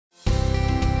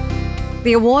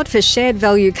The award for Shared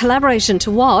Value Collaboration to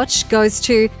Watch goes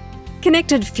to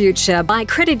Connected Future by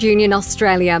Credit Union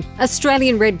Australia,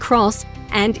 Australian Red Cross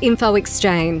and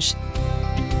Infoxchange.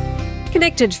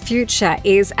 Connected Future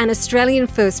is an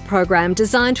Australian-first program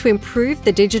designed to improve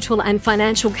the digital and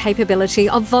financial capability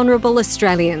of vulnerable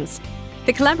Australians.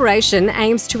 The collaboration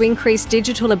aims to increase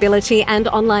digital ability and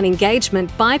online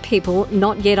engagement by people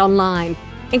not yet online,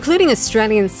 including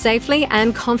Australians safely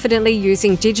and confidently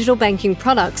using digital banking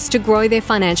products to grow their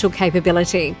financial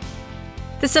capability.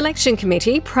 The selection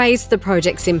committee praised the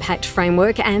project's impact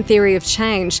framework and theory of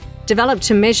change, developed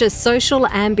to measure social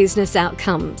and business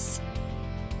outcomes.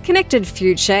 Connected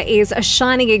Future is a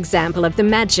shining example of the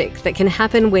magic that can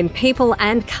happen when people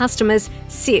and customers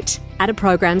sit at a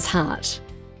program's heart.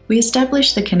 We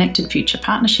established the Connected Future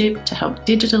Partnership to help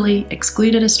digitally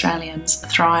excluded Australians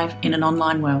thrive in an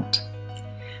online world.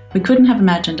 We couldn't have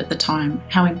imagined at the time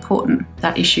how important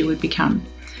that issue would become,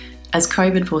 as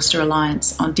COVID forced a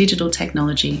reliance on digital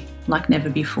technology like never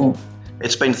before.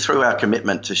 It's been through our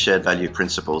commitment to shared value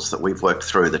principles that we've worked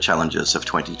through the challenges of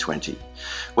 2020.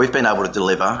 We've been able to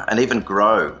deliver and even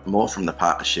grow more from the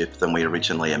partnership than we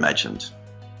originally imagined.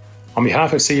 On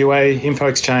behalf of CUA,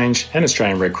 Infoxchange and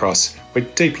Australian Red Cross, we're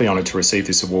deeply honoured to receive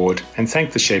this award and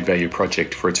thank the Shared Value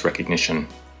Project for its recognition.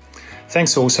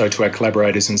 Thanks also to our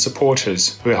collaborators and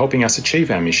supporters who are helping us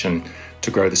achieve our mission to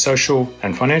grow the social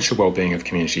and financial wellbeing of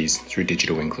communities through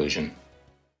digital inclusion.